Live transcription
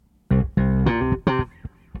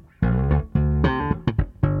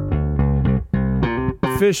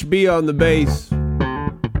Fish B on the bass.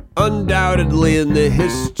 Undoubtedly in the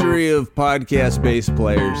history of podcast bass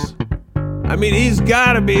players. I mean, he's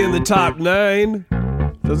got to be in the top 9.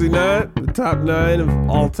 Does he not? The top 9 of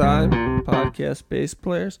all time podcast bass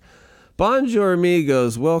players. Bonjour,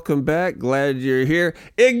 amigos. Welcome back. Glad you're here.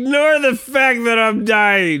 Ignore the fact that I'm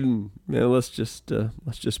dying. Now, let's just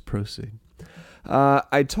proceed.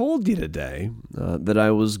 I told you today that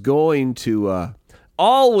I was going to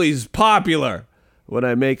always popular when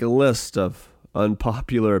I make a list of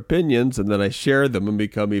unpopular opinions, and then I share them and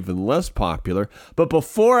become even less popular. But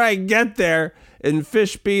before I get there, in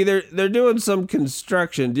Fish B, they're doing some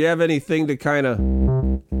construction. Do you have anything to kind of...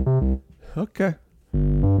 Okay.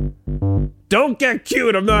 Don't get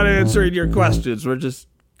cute. I'm not answering your questions. We're just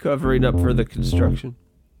covering up for the construction.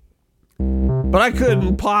 But I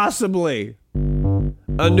couldn't possibly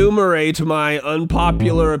enumerate my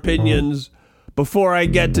unpopular opinions before I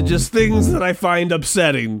get to just things that I find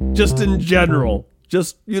upsetting, just in general.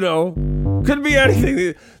 Just, could be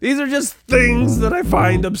anything. These are just things that I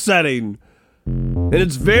find upsetting. And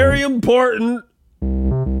it's very important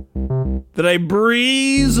that I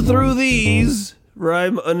breeze through these,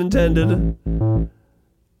 rhyme unintended,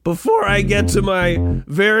 before I get to my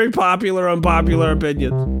very popular, unpopular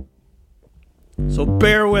opinions. So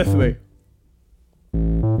bear with me.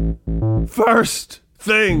 First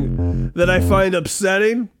thing that I find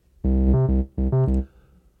upsetting: Ron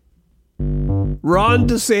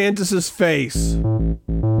DeSantis's face.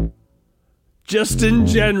 Just in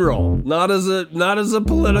general, not as a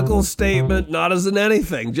political statement, not as an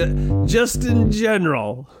anything. Just in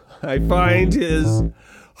general, I find his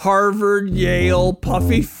Harvard, Yale,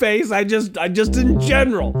 puffy face. I just in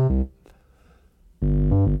general.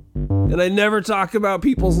 And I never talk about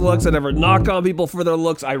people's looks. I never knock on people for their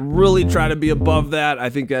looks. I really try to be above that. I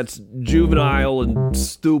think that's juvenile and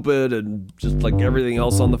stupid and just like everything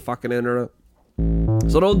else on the fucking internet.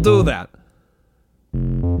 So don't do that.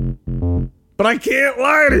 But I can't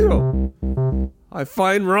lie to you. I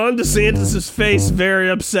find Ron DeSantis' face very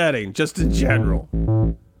upsetting, just in general.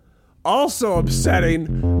 Also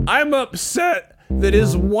upsetting, I'm upset that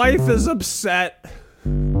his wife is upset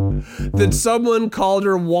that someone called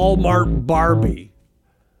her Walmart Barbie.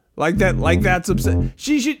 That's upset.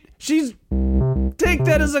 She's take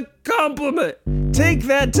that as a compliment. Take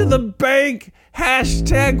that to the bank.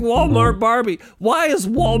 Hashtag Walmart Barbie. Why is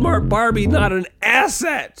Walmart Barbie not an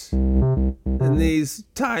asset in these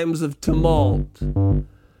times of tumult?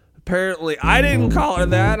 Apparently, I didn't call her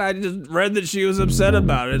that. I just read that she was upset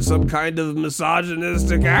about it. Some kind of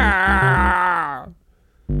misogynistic.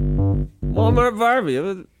 Walmart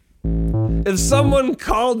Barbie. If someone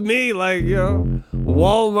called me Walmart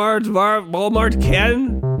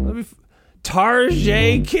Ken,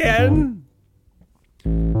 Tarjay Ken,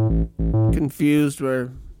 confused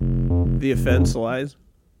where the offense lies.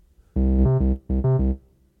 I'm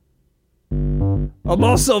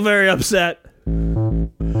also very upset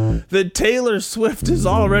that Taylor Swift is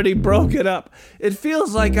already broken up. It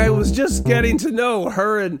feels like I was just getting to know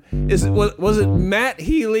her and was it Matt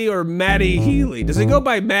Healy or Matty Healy? Does it go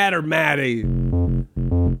by Matt or Matty?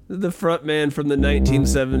 The front man from the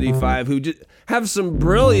 1975 who have some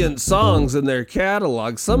brilliant songs in their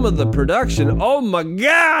catalog. Some of the production, oh my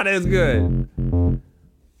God, is good.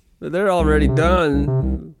 But they're already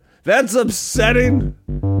done. That's upsetting.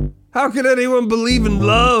 How can anyone believe in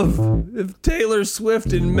love if Taylor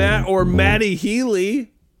Swift and Matt or Matty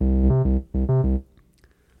Healy don't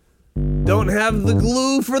have the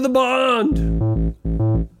glue for the bond?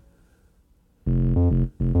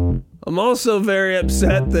 I'm also very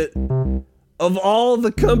upset that of all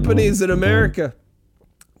the companies in America,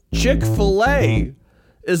 Chick-fil-A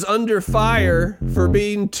is under fire for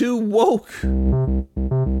being too woke.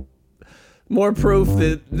 More proof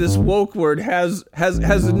that this woke word has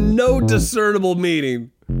no discernible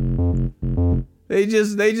meaning. They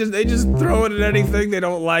just throw it at anything they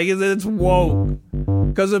don't like, and it's woke.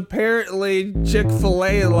 Because apparently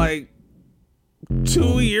Chick-fil-A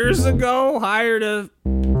 2 years ago hired a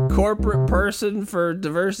corporate person for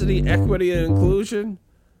diversity, equity, and inclusion.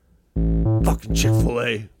 Fucking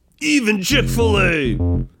Chick-fil-A. Even Chick-fil-A.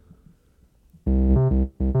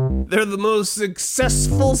 They're the most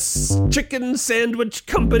successful chicken sandwich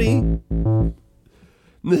company in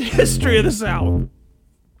the history of the South.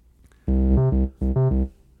 I'm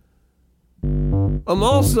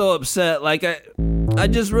also upset, I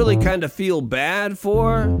just really kind of feel bad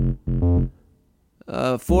for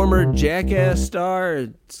former Jackass star,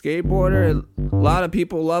 skateboarder. A lot of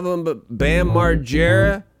people love him, but Bam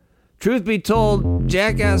Margera. Truth be told,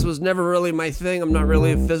 Jackass was never really my thing. I'm not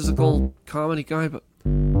really a physical comedy guy, but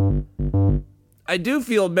I do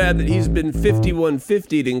feel bad that he's been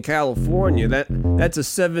 5150'd in California. That's a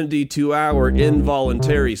 72-hour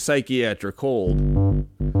involuntary psychiatric hold.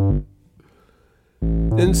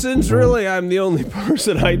 And since really I'm the only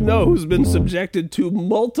person I know who's been subjected to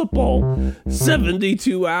multiple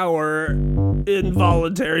 72-hour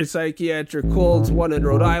involuntary psychiatric holds, one in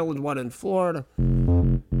Rhode Island, one in Florida.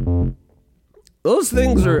 Those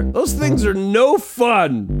things are no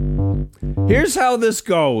fun. Here's how this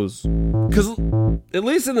goes. Because at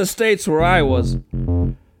least in the states where I was,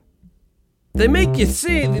 they make it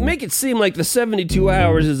seem like the 72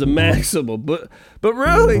 hours is a maximum, but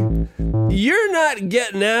really, you're not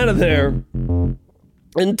getting out of there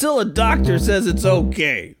until a doctor says it's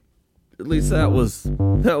okay. At least that was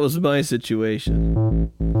my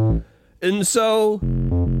situation. And so,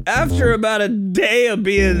 after about a day of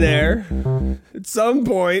being there, at some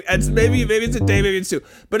point, maybe it's a day, maybe it's two,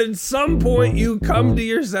 but at some point you come to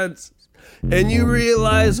your senses. And you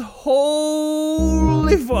realize,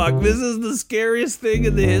 holy fuck, this is the scariest thing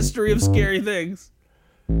in the history of scary things.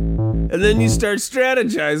 And then you start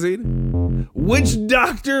strategizing. Which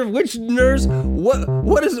doctor, which nurse,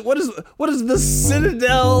 what is the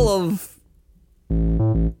citadel of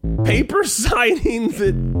paper signing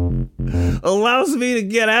that allows me to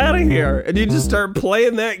get out of here? And you just start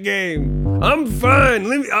playing that game. I'm fine.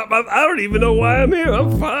 I don't even know why I'm here.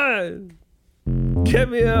 I'm fine. Get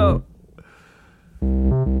me out.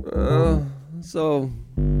 So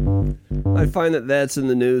I find that's in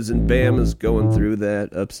the news, and Bam is going through that.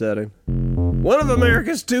 Upsetting. One of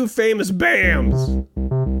America's two famous Bams.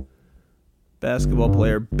 Basketball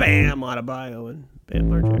player Bam Adebayo and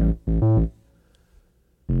Bam Margera.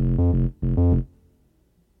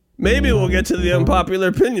 Maybe we'll get to the unpopular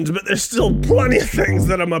opinions, but there's still plenty of things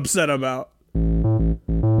that I'm upset about.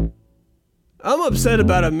 I'm upset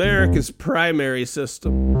about America's primary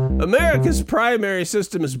system. America's primary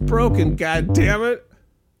system is broken, goddammit.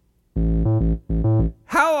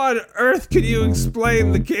 How on earth can you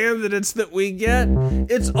explain the candidates that we get?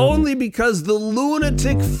 It's only because the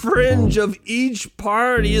lunatic fringe of each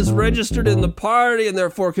party is registered in the party and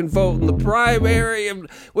therefore can vote in the primary. And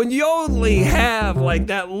when you only have like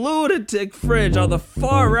that lunatic fringe on the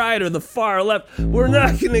far right or the far left, we're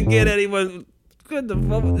not going to get anyone good to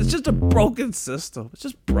vote. It's just a broken system. It's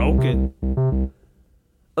just broken.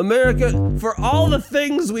 America, for all the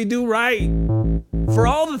things we do right, for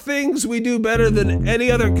all the things we do better than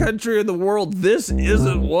any other country in the world, this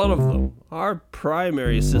isn't one of them. Our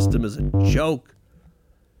primary system is a joke.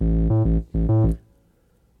 Something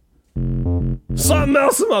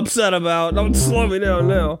else I'm upset about. Don't slow me down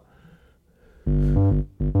now.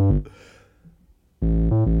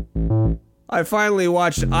 I finally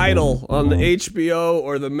watched Idol on the HBO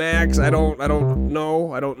or the Max. I don't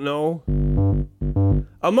know.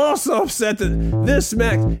 I'm also upset that this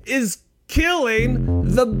Max is killing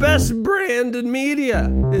the best brand in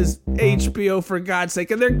media, is HBO, for God's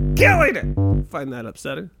sake, and they're killing it. I find that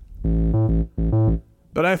upsetting.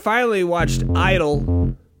 But I finally watched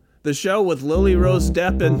Idol, the show with Lily Rose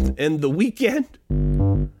Depp and The Weeknd.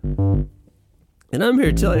 And I'm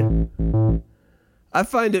here to tell you, I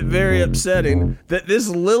find it very upsetting that this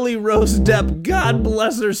Lily Rose Depp, God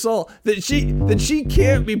bless her soul, that she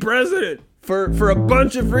can't be president for a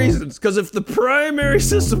bunch of reasons. Because if the primary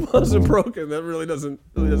system wasn't broken, that really doesn't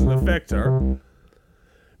affect her.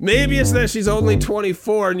 Maybe it's that she's only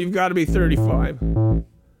 24 and you've got to be 35.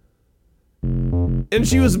 And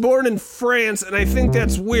she was born in France, and I think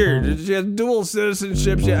that's weird. She has dual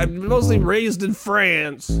citizenship. I'm mostly raised in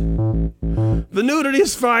France. The nudity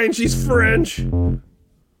is fine. She's French.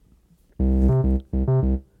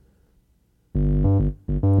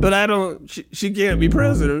 But she can't be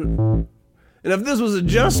president. And if this was a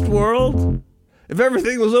just world, if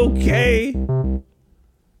everything was okay,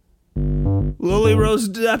 Lily Rose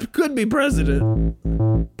Depp could be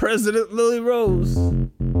president. President Lily Rose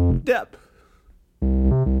Depp.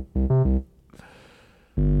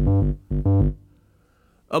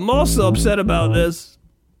 I'm also upset about this.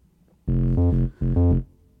 I'm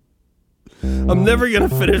never gonna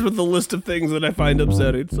finish with the list of things that I find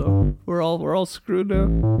upsetting, so we're all screwed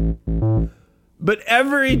now. But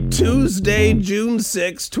every Tuesday, June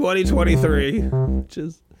 6, 2023, which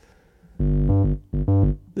is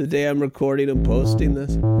the day I'm recording and posting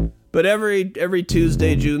this, but every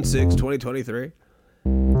Tuesday, June 6, 2023,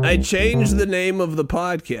 I change the name of the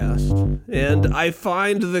podcast, and I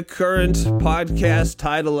find the current podcast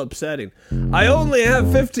title upsetting. I only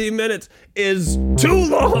have 15 minutes is too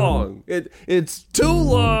long. It's too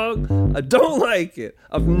long. I don't like it.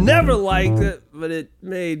 I've never liked it, but it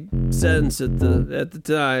made sense at the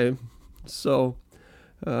time. So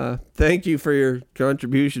Thank you for your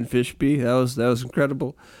contribution, Fishby. That was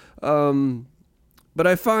incredible. But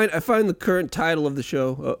I find the current title of the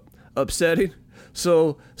show upsetting.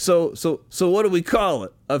 So what do we call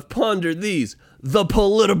it? I've pondered these. The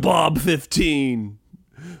Politibob 15.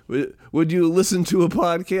 Would you listen to a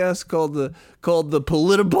podcast called the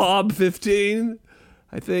Politibob 15?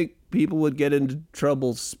 I think people would get into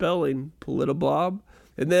trouble spelling Politibob.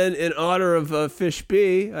 And then in honor of Fish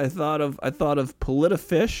B, I thought of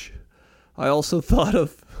Politifish. I also thought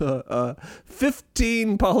of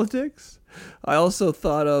 15 politics. I also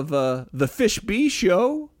thought of the Fish B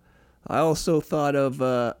show. I also thought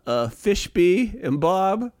of Fish B and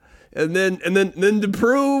Bob. And then to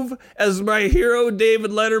prove, as my hero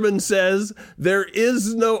David Letterman says, there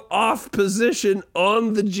is no off position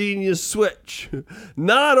on the Genius Switch.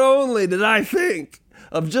 Not only did I think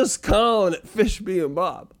of just calling it Fish B and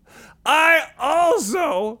Bob, I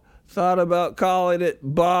also thought about calling it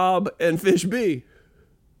Bob and Fish B.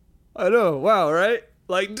 I know, wow, right?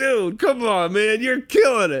 Like, dude, come on, man, you're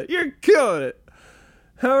killing it. You're killing it.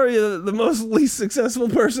 How are you the most least successful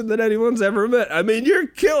person that anyone's ever met? I mean, you're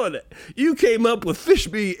killing it. You came up with Fish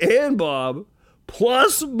B and Bob,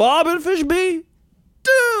 plus Bob and Fish B?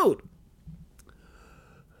 Dude!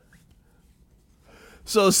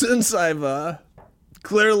 So since I've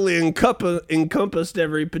clearly encompassed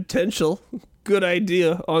every potential good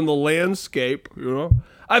idea on the landscape,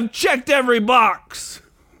 I've checked every box.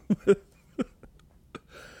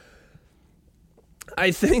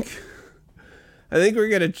 I think we're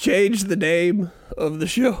going to change the name of the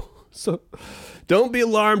show. So don't be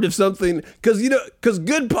alarmed if something, because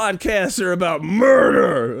good podcasts are about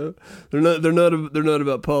murder. They're not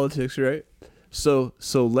about politics, right? So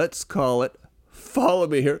let's call it, follow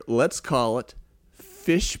me here, let's call it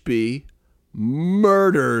Fishby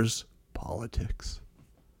Murders Politics.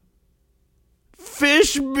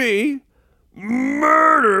 Fishby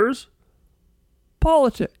Murders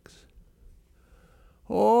Politics.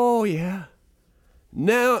 Oh yeah.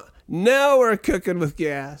 Now we're cooking with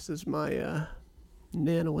gas, as my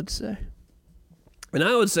Nana would say. And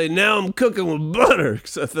I would say, now I'm cooking with butter,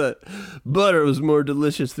 because I thought butter was more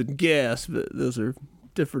delicious than gas, but those are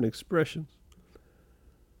different expressions.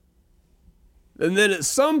 And then at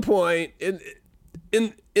some point, in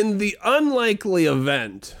the unlikely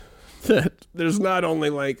event that there's not only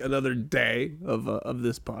like another day of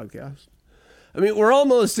this podcast, I mean, we're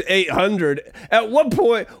almost to 800. At what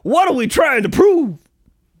point, what are we trying to prove?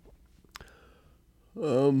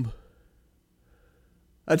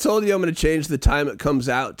 I told you I'm going to change the time it comes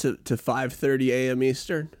out to 5:30 a.m.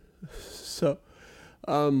 Eastern. So,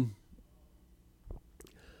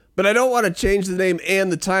 but I don't want to change the name and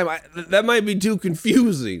the time. That might be too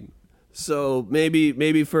confusing. So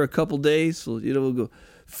maybe for a couple days, we'll go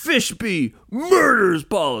Fishby Murders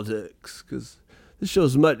Politics, because this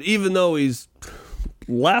show's much. Even though he's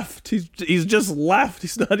left, he's just left.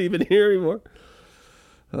 He's not even here anymore.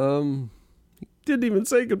 He didn't even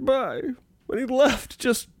say goodbye when he left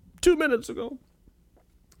just 2 minutes ago.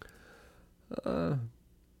 As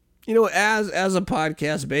a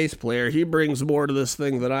podcast bass player, he brings more to this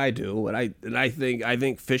thing than I do, and I think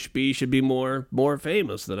Fishby should be more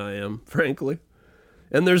famous than I am, frankly.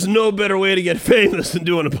 And there's no better way to get famous than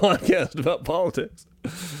doing a podcast about politics.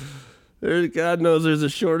 God knows there's a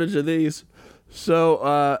shortage of these. So,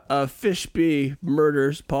 Fishby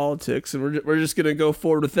Murders Politics, and we're just going to go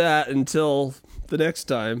forward with that until the next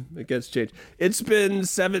time it gets changed. It's been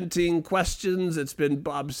 17 questions. It's been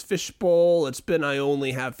Bob's Fishbowl. It's been I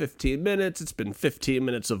Only Have 15 Minutes. It's been 15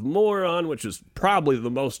 minutes of Moron, which is probably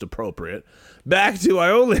the most appropriate. Back to I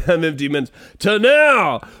Only Have 15 Minutes. To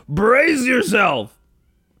now, brace yourself.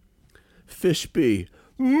 Fishby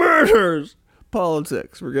Murders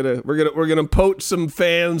Politics. We're gonna poach some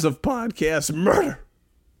fans of podcast murder.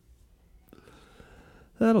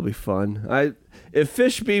 That'll be fun. If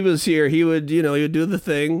Fishby was here, he would do the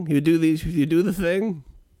thing. He would do the thing.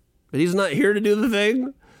 But he's not here to do the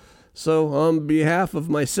thing. So on behalf of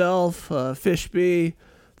myself, Fishby,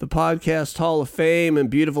 the Podcast Hall of Fame in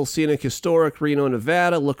beautiful, scenic, historic Reno,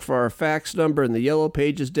 Nevada, look for our fax number in the yellow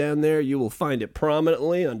pages down there. You will find it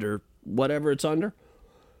prominently under whatever it's under.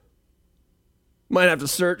 Might have to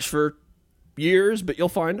search for years, but you'll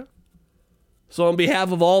find it. So on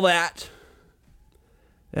behalf of all that,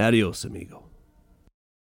 adios, amigo.